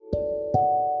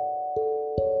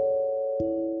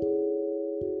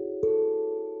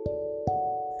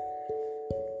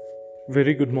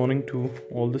Very good morning to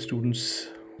all the students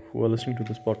who are listening to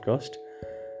this podcast.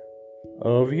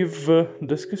 We've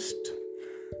discussed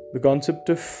the concept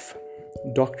of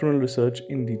doctrinal research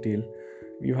in detail.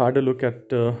 We've had a look at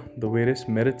the various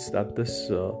merits that this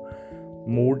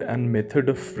mode and method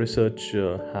of research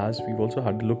has. We've also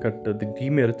had a look at the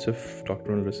demerits of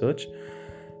doctrinal research.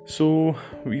 So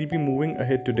we'll be moving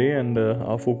ahead today, and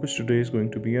our focus today is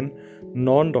going to be on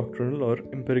non-doctrinal or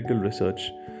empirical research.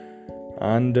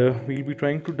 And we'll be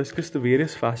trying to discuss the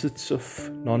various facets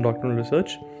of non-doctrinal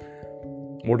research,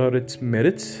 what are its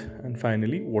merits, and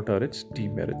finally, what are its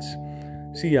demerits.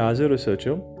 See, as a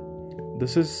researcher,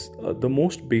 this is the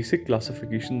most basic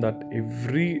classification that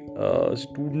every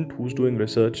student who's doing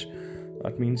research,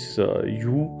 that means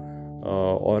you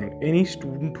or any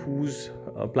student who's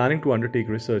planning to undertake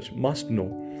research, must know.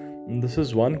 And this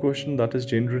is one question that is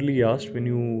generally asked when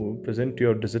you present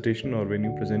your dissertation or when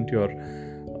you present your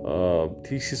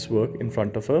thesis work in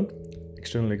front of an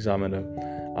external examiner,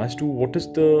 as to what is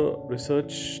the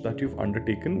research that you've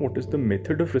undertaken, what is the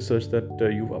method of research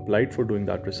that you've applied for doing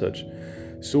that research.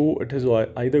 So it has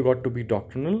either got to be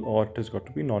doctrinal or it has got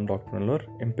to be non-doctrinal or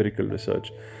empirical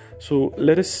research. So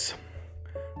let us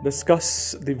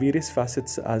discuss the various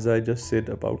facets, as I just said,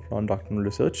 about non-doctrinal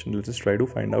research, and let us try to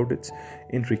find out its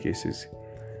intricacies.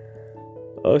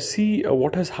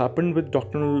 What has happened with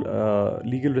doctrinal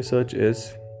legal research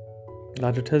is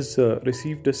that it has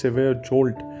received a severe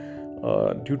jolt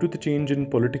due to the change in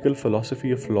political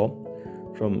philosophy of law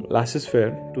from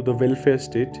laissez-faire to the welfare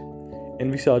state,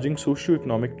 envisaging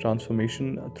socio-economic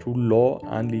transformation through law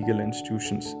and legal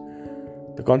institutions.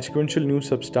 The consequential new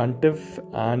substantive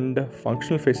and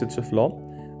functional facets of law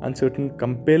and certain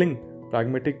compelling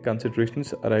pragmatic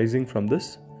considerations arising from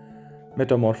this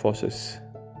metamorphosis.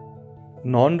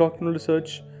 Non-doctrinal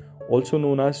research, also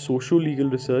known as socio-legal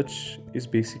research, is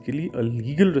basically a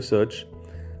legal research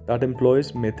that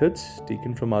employs methods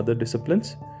taken from other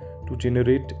disciplines to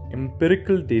generate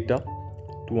empirical data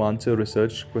to answer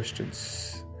research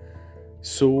questions.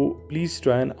 So please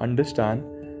try and understand,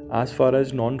 as far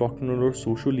as non-doctrinal or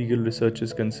socio-legal research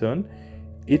is concerned,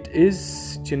 it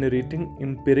is generating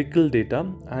empirical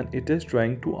data and it is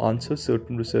trying to answer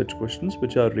certain research questions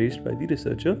which are raised by the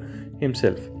researcher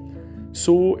himself.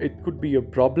 So it could be a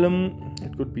problem,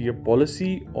 it could be a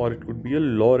policy, or it could be a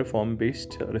law reform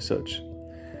based research.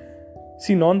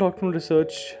 See, non-doctrinal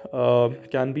research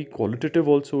can be qualitative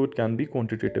also, it can be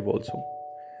quantitative also.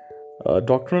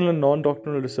 Doctrinal and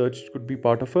non-doctrinal research could be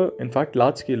part of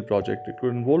large-scale project. It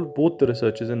could involve both the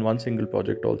researchers in one single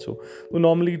project also. So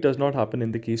normally it does not happen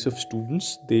in the case of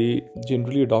students. They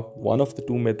generally adopt one of the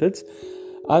two methods.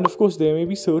 And of course, there may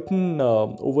be certain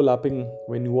overlapping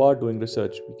when you are doing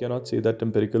research. We cannot say that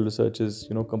empirical research is,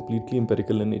 completely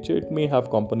empirical in nature. It may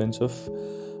have components of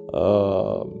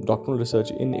doctrinal research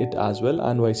in it as well,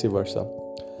 and vice versa.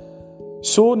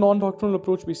 So, non-doctrinal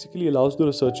approach basically allows the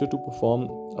researcher to perform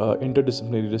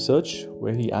interdisciplinary research,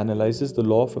 where he analyzes the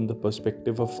law from the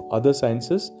perspective of other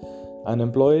sciences and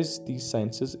employs these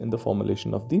sciences in the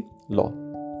formulation of the law.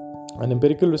 And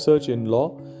empirical research in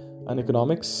law and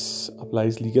economics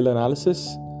applies legal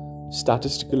analysis,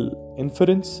 statistical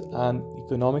inference, and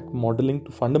economic modeling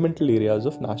to fundamental areas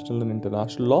of national and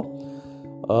international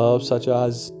law, such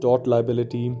as tort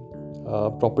liability,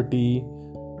 property,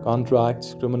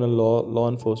 contracts, criminal law, law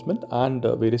enforcement, and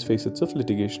various facets of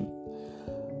litigation.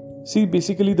 See,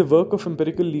 basically the work of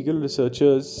empirical legal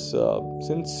researchers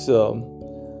since the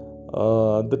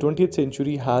 20th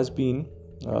century has been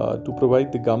to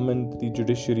provide the government, the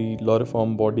judiciary, law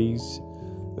reform bodies,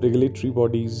 regulatory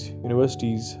bodies,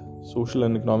 universities, social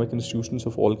and economic institutions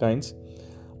of all kinds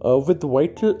with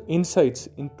vital insights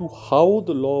into how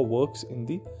the law works in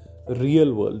the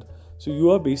real world. So you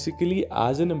are basically,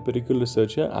 as an empirical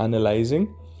researcher,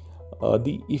 analyzing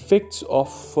the effects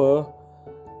of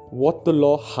what the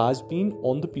law has been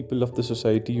on the people of the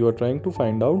society. You are trying to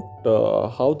find out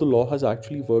how the law has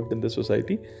actually worked in the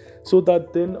society, so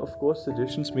that then, of course,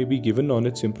 suggestions may be given on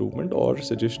its improvement, or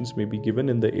suggestions may be given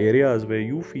in the areas where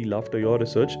you feel after your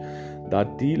research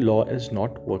that the law is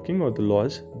not working or the law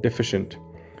is deficient.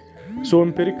 So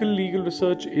empirical legal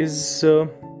research is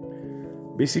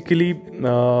basically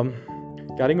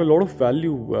carrying a lot of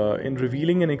value in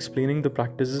revealing and explaining the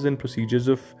practices and procedures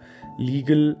of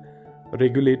legal,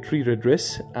 regulatory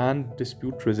redress and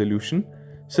dispute resolution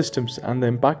systems, and the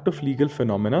impact of legal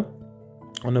phenomena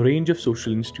on a range of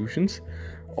social institutions,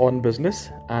 on business,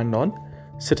 and on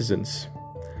citizens.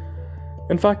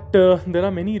 In fact, there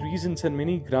are many reasons and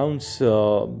many grounds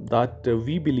that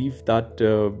we believe that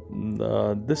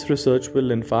this research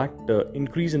will in fact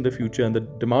increase in the future, and the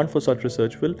demand for such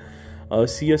research will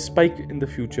see a spike in the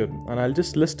future. And I'll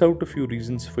just list out a few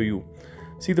reasons for you.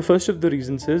 See, the first of the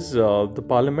reasons is the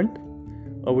Parliament,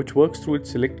 which works through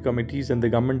its select committees and the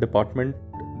government department.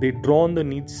 They draw on the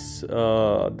needs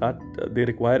that they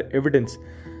require evidence,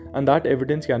 and that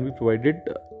evidence can be provided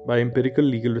by empirical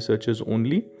legal researchers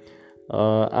only.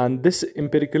 And this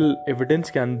empirical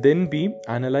evidence can then be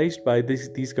analyzed by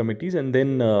these committees, and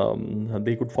then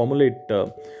they could formulate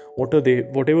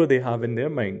whatever they have in their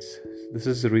minds. This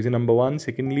is reason number one.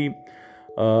 Secondly,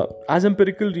 as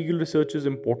empirical legal research is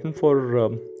important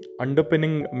for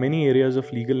underpinning many areas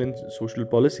of legal and social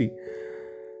policy,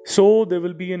 so there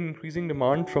will be an increasing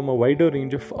demand from a wider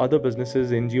range of other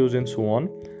businesses, NGOs and so on,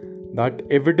 that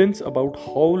evidence about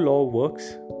how law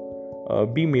works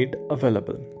be made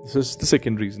available. This is the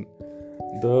second reason.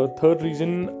 The third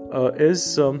reason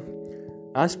is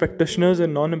as practitioners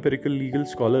and non-empirical legal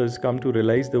scholars come to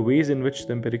realize the ways in which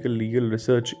the empirical legal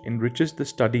research enriches the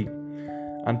study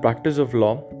and practice of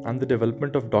law and the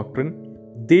development of doctrine,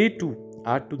 they too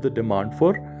add to the demand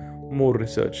for more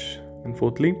research. And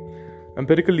fourthly,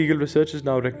 empirical legal research is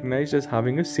now recognized as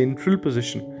having a central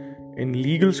position in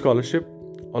legal scholarship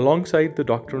alongside the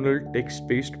doctrinal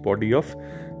text-based body of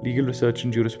legal research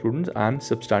and jurisprudence and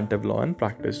substantive law and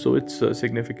practice. So its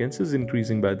significance is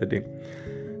increasing by the day.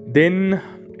 Then,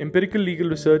 empirical legal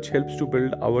research helps to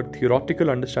build our theoretical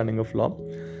understanding of law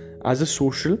as a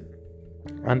social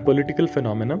and political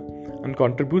phenomena and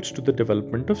contributes to the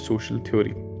development of social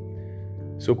theory.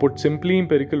 So put simply,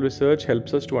 empirical research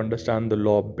helps us to understand the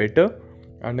law better,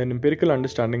 and an empirical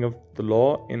understanding of the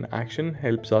law in action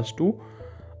helps us to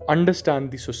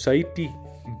understand the society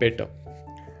better.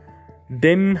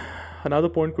 Then another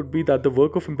point could be that the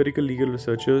work of empirical legal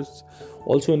researchers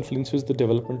also influences the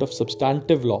development of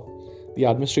substantive law, the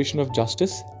administration of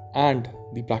justice, and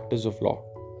the practice of law.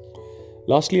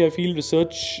 Lastly, I feel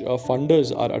research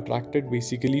funders are attracted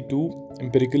basically to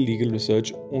empirical legal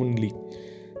research only.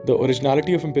 The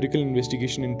originality of empirical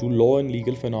investigation into law and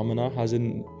legal phenomena has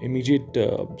an immediate,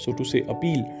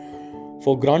 appeal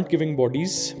for grant-giving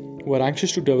bodies who are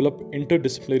anxious to develop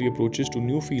interdisciplinary approaches to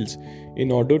new fields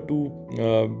in order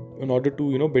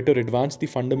to better advance the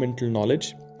fundamental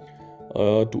knowledge,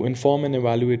 to inform and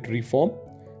evaluate reform,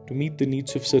 to meet the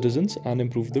needs of citizens and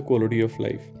improve the quality of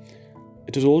life.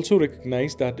 It is also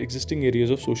recognized that existing areas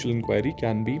of social inquiry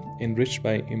can be enriched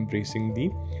by embracing the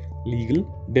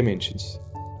legal dimensions.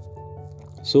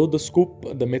 So the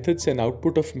scope, the methods and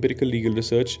output of empirical legal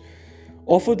research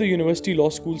offer the university law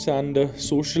schools and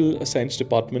social science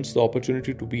departments the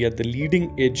opportunity to be at the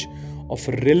leading edge of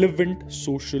relevant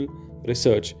social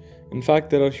research. In fact,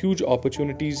 there are huge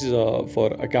opportunities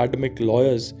for academic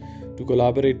lawyers to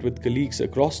collaborate with colleagues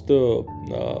across the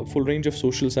full range of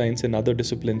social science and other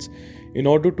disciplines in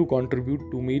order to contribute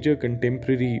to major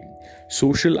contemporary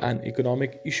social and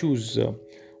economic issues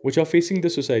which are facing the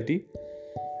society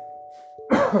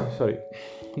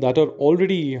that are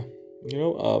already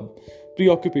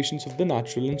preoccupations of the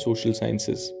natural and social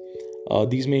sciences.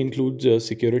 These may include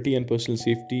security and personal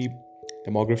safety,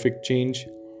 demographic change,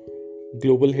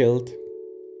 global health,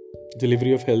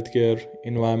 delivery of healthcare,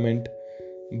 environment,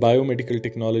 biomedical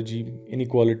technology,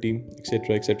 inequality,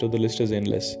 etc., etc. The list is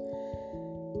endless.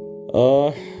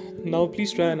 Now,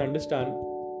 please try and understand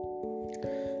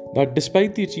that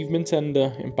despite the achievements and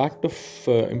impact of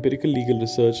empirical legal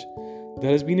research,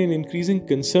 there has been an increasing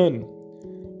concern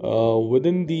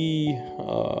within the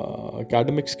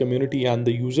academics community and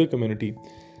the user community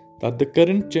that the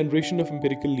current generation of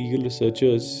empirical legal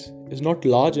researchers is not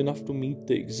large enough to meet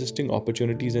the existing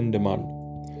opportunities and demand.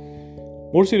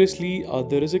 More seriously,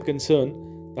 there is a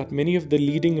concern that many of the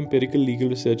leading empirical legal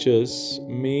researchers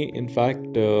may in fact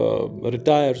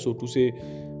retire, so to say,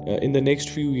 in the next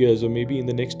few years or maybe in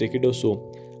the next decade or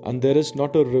so, and there is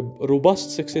not a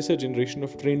robust successor generation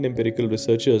of trained empirical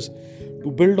researchers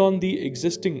to build on the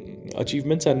existing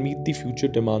achievements and meet the future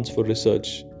demands for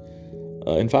research.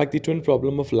 In fact, the twin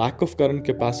problem of lack of current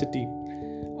capacity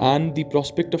and the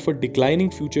prospect of a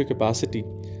declining future capacity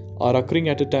are occurring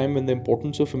at a time when the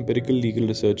importance of empirical legal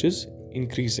research is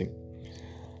increasing.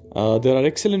 There are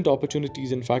excellent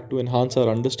opportunities, in fact, to enhance our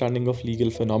understanding of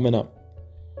legal phenomena,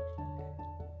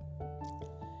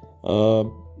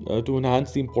 to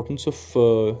enhance the importance of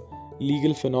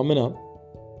legal phenomena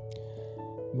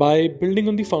by building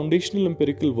on the foundational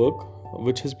empirical work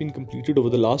which has been completed over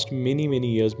the last many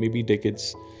years, maybe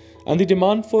decades. And the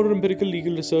demand for empirical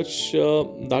legal research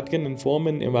that can inform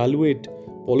and evaluate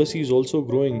policy is also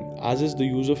growing, as is the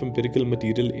use of empirical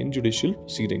material in judicial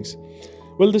proceedings.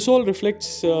 Well, this all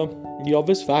reflects the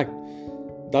obvious fact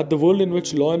that the world in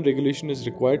which law and regulation is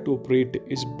required to operate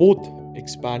is both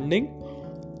expanding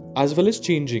as well as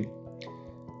changing.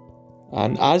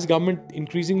 And as government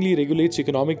increasingly regulates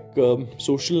economic,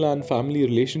 social and family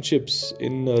relationships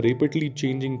in a rapidly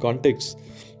changing contexts,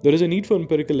 there is a need for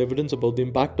empirical evidence about the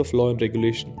impact of law and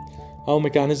regulation, how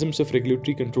mechanisms of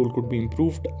regulatory control could be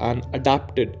improved and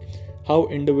adapted, how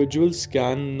individuals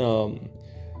can,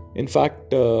 in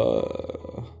fact,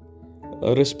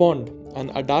 respond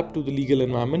and adapt to the legal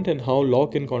environment, and how law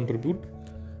can contribute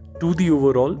to the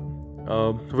overall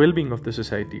well-being of the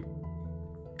society.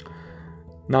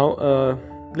 Now,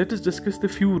 let us discuss the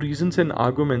few reasons and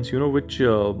arguments,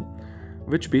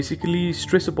 which basically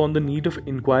stress upon the need of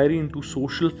inquiry into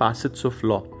social facets of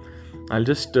law. I'll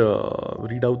just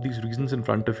read out these reasons in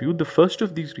front of you. The first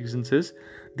of these reasons is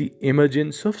the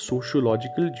emergence of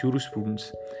sociological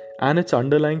jurisprudence and its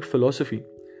underlying philosophy,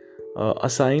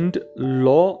 assigned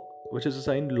law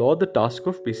the task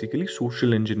of basically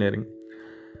social engineering.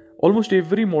 Almost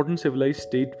every modern civilized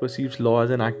state perceives law as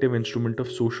an active instrument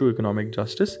of socio-economic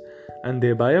justice and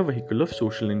thereby a vehicle of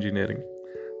social engineering.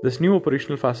 This new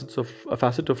operational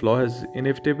facet of law has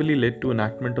inevitably led to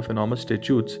enactment of enormous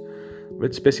statutes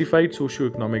with specified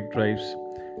socio-economic drives.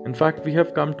 In fact, we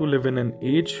have come to live in an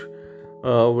age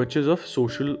which is of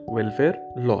social welfare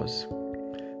laws.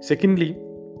 Secondly,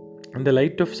 in the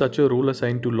light of such a role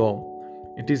assigned to law,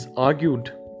 it is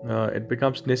argued it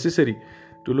becomes necessary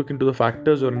to look into the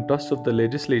factors or interests of the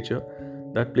legislature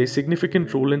that play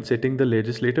significant role in setting the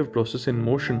legislative process in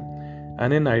motion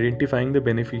and in identifying the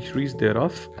beneficiaries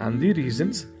thereof and the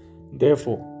reasons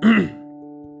therefore.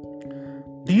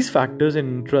 These factors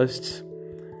and interests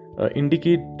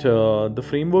indicate the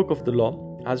framework of the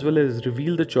law as well as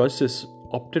reveal the choices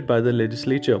opted by the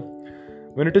legislature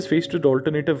when it is faced with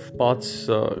alternative paths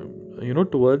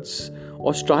towards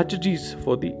or strategies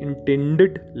for the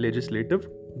intended legislative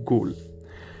goal.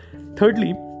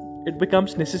 Thirdly, it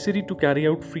becomes necessary to carry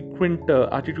out frequent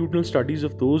attitudinal studies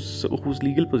of those whose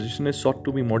legal position is sought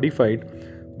to be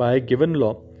modified by a given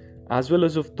law, as well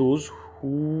as of those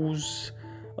who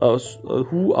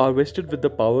are vested with the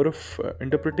power of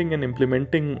interpreting and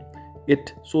implementing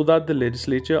it, so that the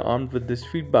legislature, armed with this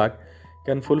feedback,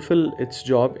 can fulfill its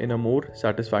job in a more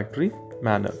satisfactory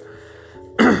manner.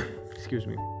 Excuse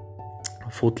me.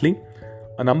 Fourthly,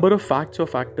 a number of facts or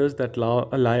factors that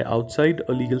lie outside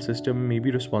a legal system may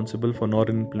be responsible for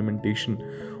non-implementation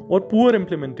or poor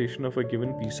implementation of a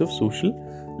given piece of social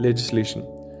legislation.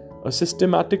 A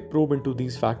systematic probe into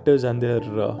these factors and their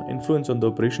influence on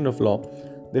the operation of law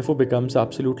therefore becomes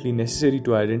absolutely necessary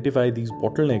to identify these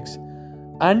bottlenecks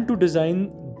and to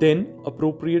design then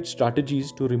appropriate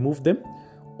strategies to remove them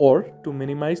or to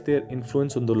minimize their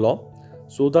influence on the law,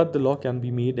 so that the law can be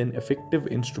made an effective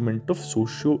instrument of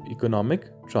socio-economic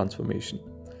transformation.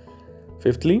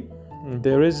 Fifthly,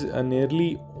 there is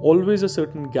nearly always a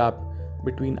certain gap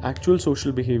between actual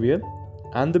social behavior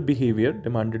and the behavior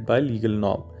demanded by legal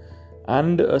norm,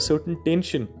 and a certain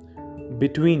tension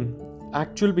between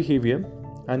actual behavior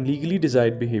and legally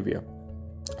desired behavior.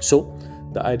 So,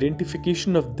 the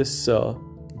identification of this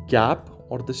gap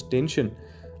or this tension,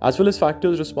 as well as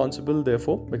factors responsible,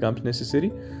 therefore, becomes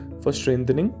necessary for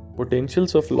strengthening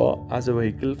potentials of law as a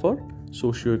vehicle for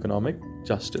socio-economic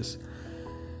justice.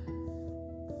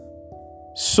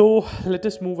 So let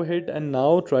us move ahead and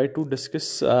now try to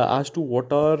discuss as to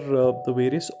what are the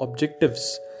various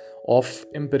objectives of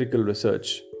empirical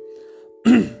research.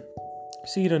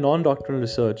 See, in a non-doctrinal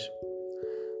research,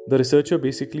 the researcher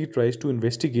basically tries to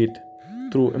investigate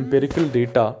through empirical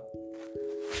data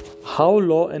how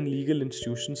law and legal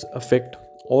institutions affect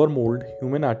or mold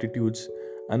human attitudes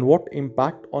and what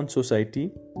impact on society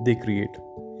they create.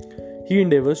 He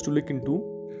endeavors to look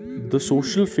into the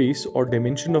social face or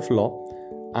dimension of law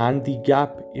and the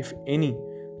gap, if any,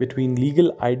 between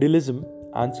legal idealism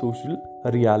and social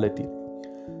reality.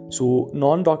 So,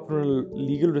 non-doctrinal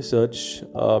legal research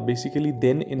basically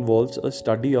then involves a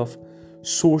study of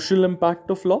social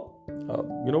impact of law,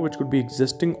 which could be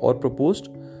existing or proposed,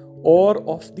 or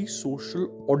of the social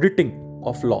auditing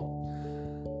of law.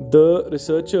 The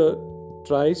researcher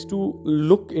tries to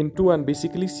look into and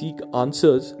basically seek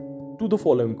answers to the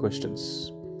following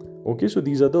questions. Okay, so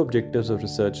these are the objectives of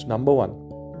research. Number one,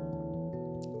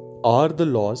 are the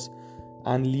laws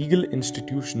and legal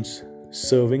institutions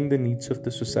serving the needs of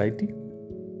the society?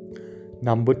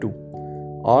 Number two,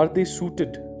 are they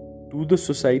suited to the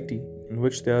society in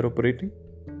which they are operating?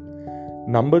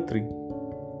 Number three,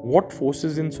 what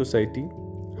forces in society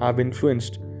have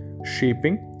influenced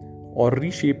shaping or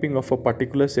reshaping of a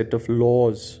particular set of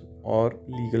laws or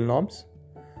legal norms?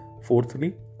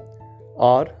 Fourthly,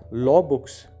 are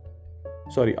laws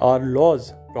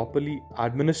properly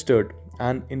administered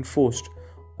and enforced,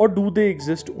 or do they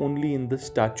exist only in the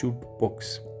statute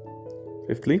books?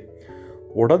 Fifthly,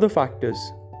 What are the factors,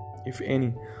 if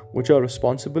any, which are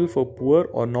responsible for poor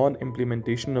or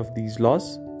non-implementation of these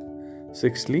laws?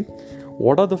 Sixthly,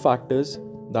 what are the factors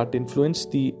that influence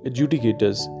the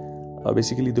adjudicators,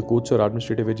 basically the courts or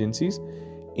administrative agencies,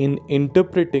 in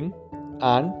interpreting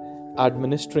and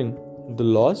administering the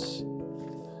laws?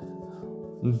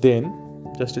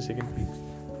 Then, just a second please.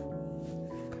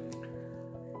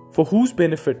 For whose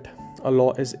benefit a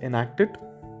law is enacted,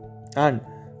 and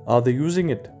are they using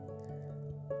it?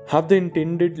 Have the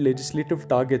intended legislative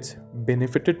targets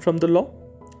benefited from the law?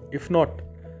 If not,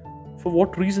 for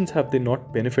what reasons have they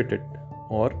not benefited?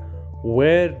 Or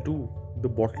where do the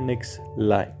bottlenecks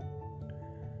lie?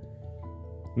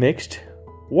 Next,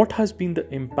 what has been the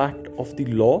impact of the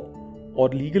law or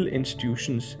legal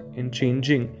institutions in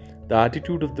changing the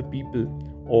attitude of the people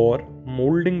or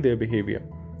molding their behavior?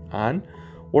 And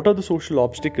what are the social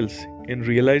obstacles in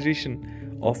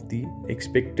realization of the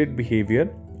expected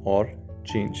behavior or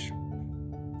change?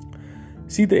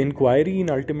 See, the inquiry in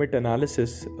ultimate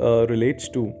analysis relates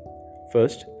to,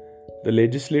 first, the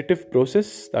legislative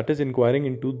process, that is inquiring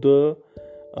into the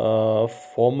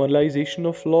formalization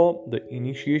of law, the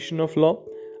initiation of law,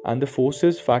 and the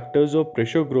forces, factors, or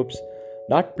pressure groups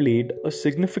that played a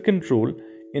significant role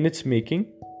in its making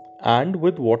and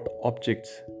with what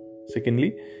objects.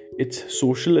 Secondly, its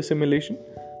social assimilation,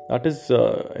 that is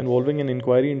involving an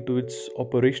inquiry into its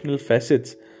operational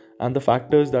facets and the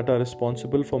factors that are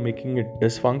responsible for making it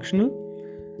dysfunctional.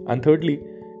 And thirdly,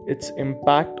 its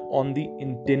impact on the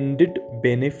intended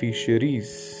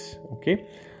beneficiaries. Okay.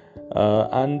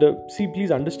 See,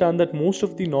 please understand that most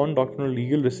of the non-doctrinal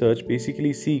legal research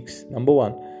basically seeks, number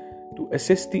one, to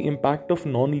assess the impact of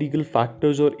non-legal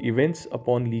factors or events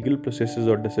upon legal processes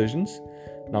or decisions.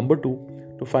 Number two,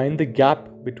 to find the gap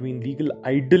between legal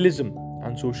idealism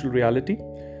and social reality.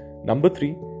 Number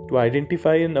three, to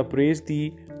identify and appraise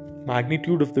the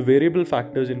magnitude of the variable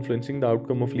factors influencing the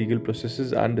outcome of legal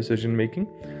processes and decision making.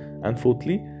 And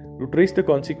fourthly, to trace the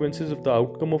consequences of the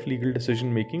outcome of legal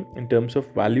decision making in terms of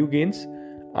value gains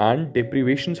and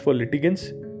deprivations for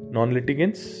litigants,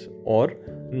 non-litigants, or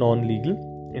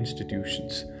non-legal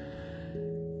institutions.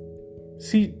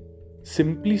 See,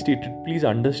 simply stated, please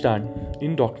understand,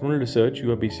 in doctrinal research,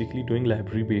 you are basically doing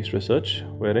library-based research,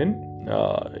 wherein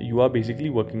you are basically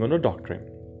working on a doctrine.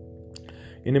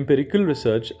 In empirical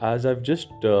research, as I've just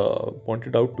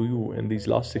pointed out to you in these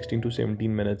last 16 to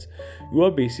 17 minutes, you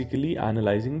are basically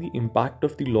analyzing the impact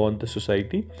of the law on the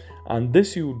society, and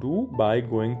this you do by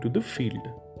going to the field.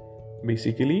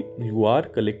 Basically, you are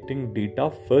collecting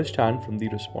data first-hand from the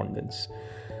respondents.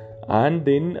 And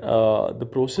then the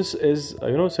process is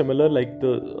similar like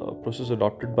the process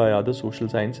adopted by other social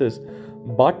sciences,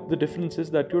 but the difference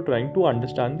is that you're trying to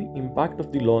understand the impact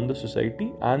of the law on the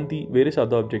society and the various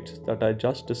other objects that I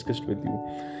just discussed with you.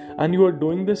 And you are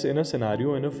doing this in a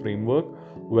scenario, in a framework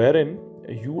wherein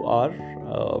you are,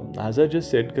 as I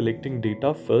just said, collecting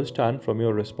data first hand from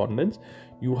your respondents.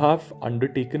 You have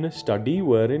undertaken a study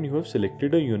wherein you have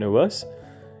selected a universe.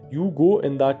 You go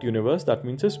in that universe, that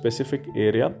means a specific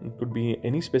area. It could be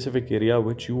any specific area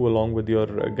which you along with your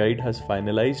guide has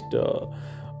finalized.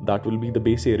 That will be the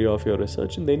base area of your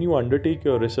research, and then you undertake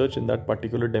your research in that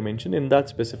particular dimension in that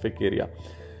specific area.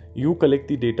 You collect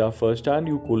the data first hand,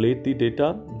 you collate the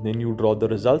data, then you draw the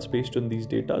results based on these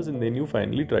data, and then you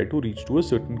finally try to reach to a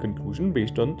certain conclusion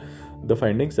based on the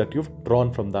findings that you've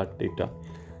drawn from that data.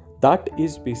 That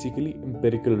is basically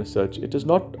empirical research. It is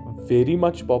not very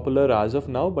much popular as of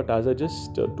now, but as I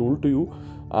just told to you,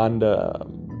 and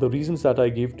the reasons that I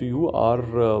gave to you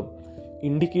are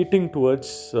indicating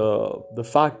towards the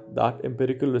fact that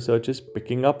empirical research is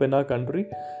picking up in our country,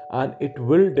 and it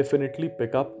will definitely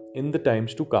pick up in the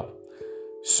times to come.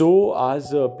 So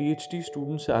as PhD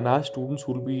students and as students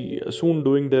who will be soon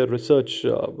doing their research,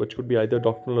 which could be either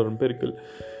doctrinal or empirical,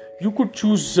 you could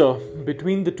choose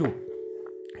between the two.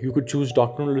 You could choose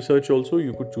doctrinal research also,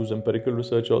 you could choose empirical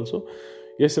research also.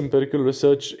 Yes, empirical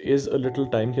research is a little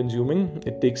time consuming.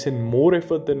 It takes in more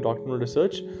effort than doctrinal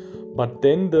research, but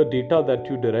then the data that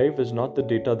you derive is not the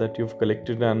data that you've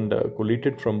collected and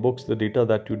collated from books. The data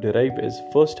that you derive is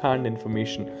first-hand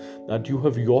information that you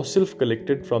have yourself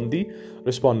collected from the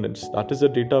respondents. That is a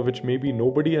data which maybe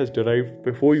nobody has derived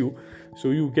before you. So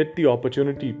you get the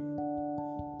opportunity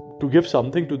to give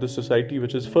something to the society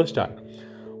which is first-hand,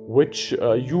 which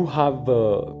you have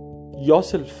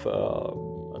yourself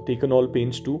taken all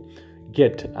pains to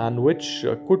get, and which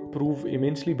could prove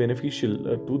immensely beneficial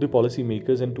to the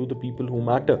policymakers and to the people who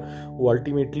matter, who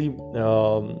ultimately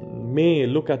may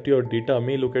look at your data,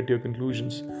 may look at your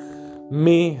conclusions.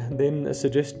 may then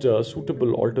suggest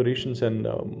suitable alterations and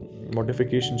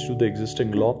modifications to the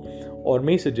existing law, or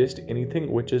may suggest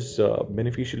anything which is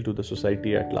beneficial to the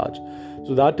society at large.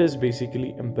 So that is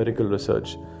basically empirical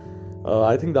research.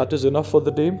 I think that is enough for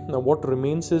the day. Now what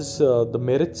remains is the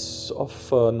merits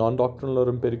of non-doctrinal or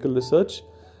empirical research,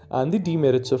 and the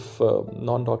demerits of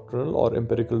non-doctrinal or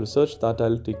empirical research, that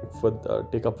I'll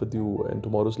take up with you in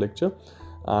tomorrow's lecture,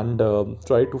 and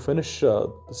try to finish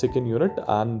the second unit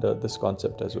and this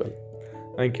concept as well.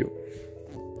 Thank you.